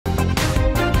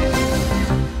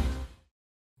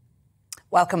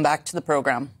Welcome back to the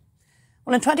programme.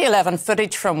 Well, in 2011,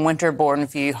 footage from Winterbourne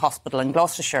View Hospital in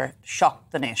Gloucestershire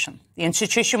shocked the nation. The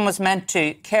institution was meant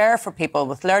to care for people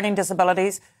with learning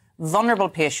disabilities. Vulnerable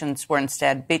patients were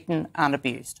instead beaten and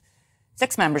abused.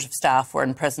 6 members of staff were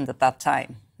imprisoned at that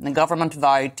time, and the government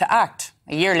vowed to act.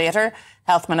 A year later,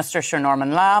 Health Minister Sir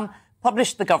Norman Lamb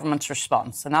published the government's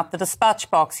response, and at the dispatch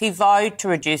box he vowed to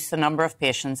reduce the number of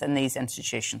patients in these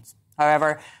institutions.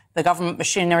 However, the government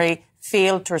machinery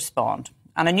failed to respond,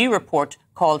 and a new report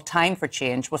called Time for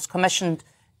Change was commissioned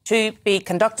to be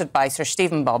conducted by Sir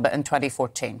Stephen Bobbitt in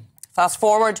 2014. Fast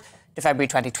forward to February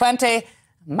 2020,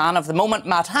 man of the moment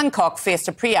Matt Hancock faced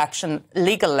a pre-action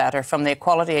legal letter from the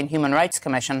Equality and Human Rights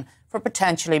Commission for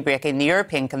potentially breaking the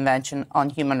European Convention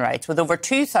on Human Rights, with over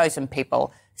 2,000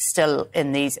 people still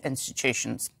in these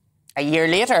institutions. A year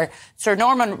later, Sir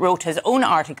Norman wrote his own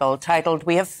article titled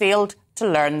 "We Have Failed to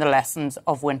Learn the Lessons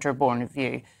of Winterbourne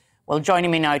View." Well,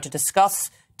 joining me now to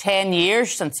discuss 10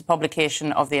 years since the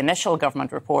publication of the initial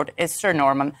government report is Sir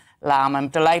Norman Lamb. I'm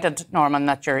delighted, Norman,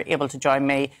 that you're able to join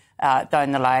me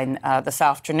down the line this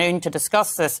afternoon to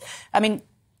discuss this. I mean,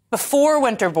 before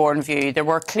Winterbourne View, there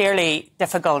were clearly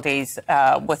difficulties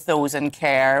with those in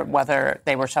care, whether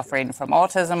they were suffering from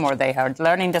autism or they had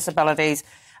learning disabilities,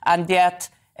 and yet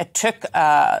it took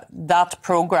that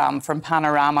programme from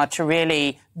Panorama to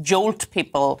really jolt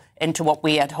people into what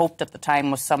we had hoped at the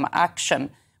time was some action.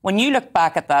 When you look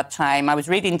back at that time, I was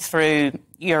reading through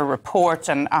your report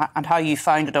and how you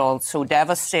found it all so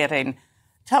devastating.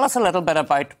 Tell us a little bit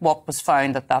about what was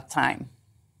found at that time.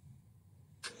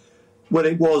 Well,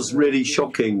 it was really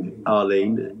shocking,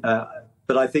 Arlene.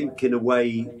 But I think, in a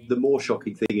way, the more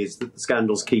shocking thing is that the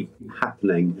scandals keep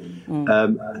happening.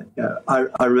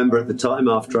 I remember at the time,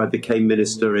 after I became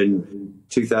minister in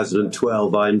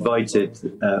 2012, I invited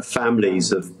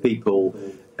families of people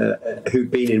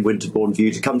who'd been in Winterbourne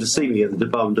View to come to see me at the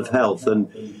Department of Health.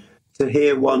 And to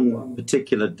hear one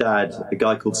particular dad, a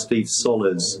guy called Steve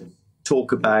Sollers,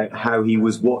 talk about how he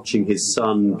was watching his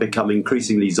son become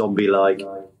increasingly zombie-like,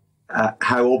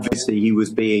 how obviously he was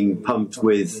being pumped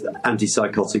with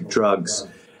antipsychotic drugs,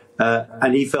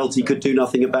 and he felt he could do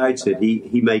nothing about it.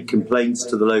 He made complaints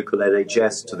to the local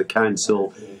NHS, to the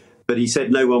council, but he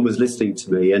said no one was listening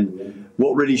to me. And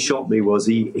what really shocked me was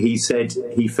he said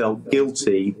he felt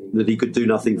guilty that he could do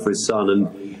nothing for his son.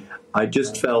 And I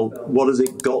just felt, what has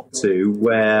it got to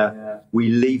where we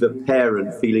leave a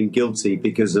parent feeling guilty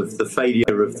because of the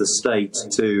failure of the state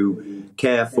to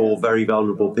care for very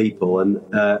vulnerable people? And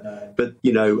but,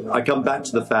 you know, I come back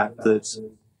to the fact that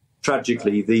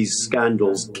tragically these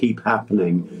scandals keep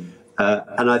happening.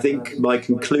 And I think my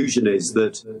conclusion is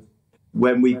that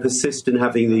when we persist in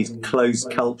having these closed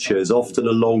cultures, often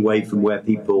a long way from where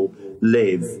people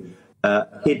live,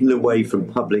 hidden away from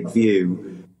public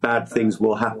view, bad things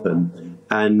will happen.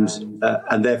 And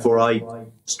therefore I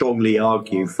strongly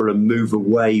argue for a move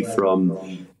away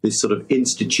from this sort of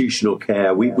institutional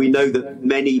care. We know that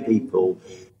many people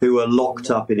who are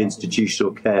locked up in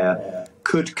institutional care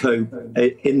could cope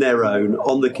in their own,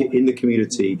 in the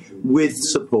community, with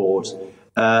support,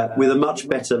 with a much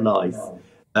better life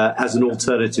as an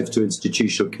alternative to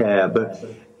institutional care. But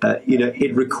you know,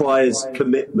 it requires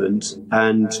commitment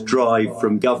and drive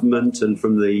from government and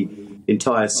from the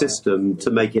entire system to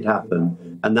make it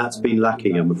happen, and that's been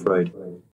lacking, I'm afraid.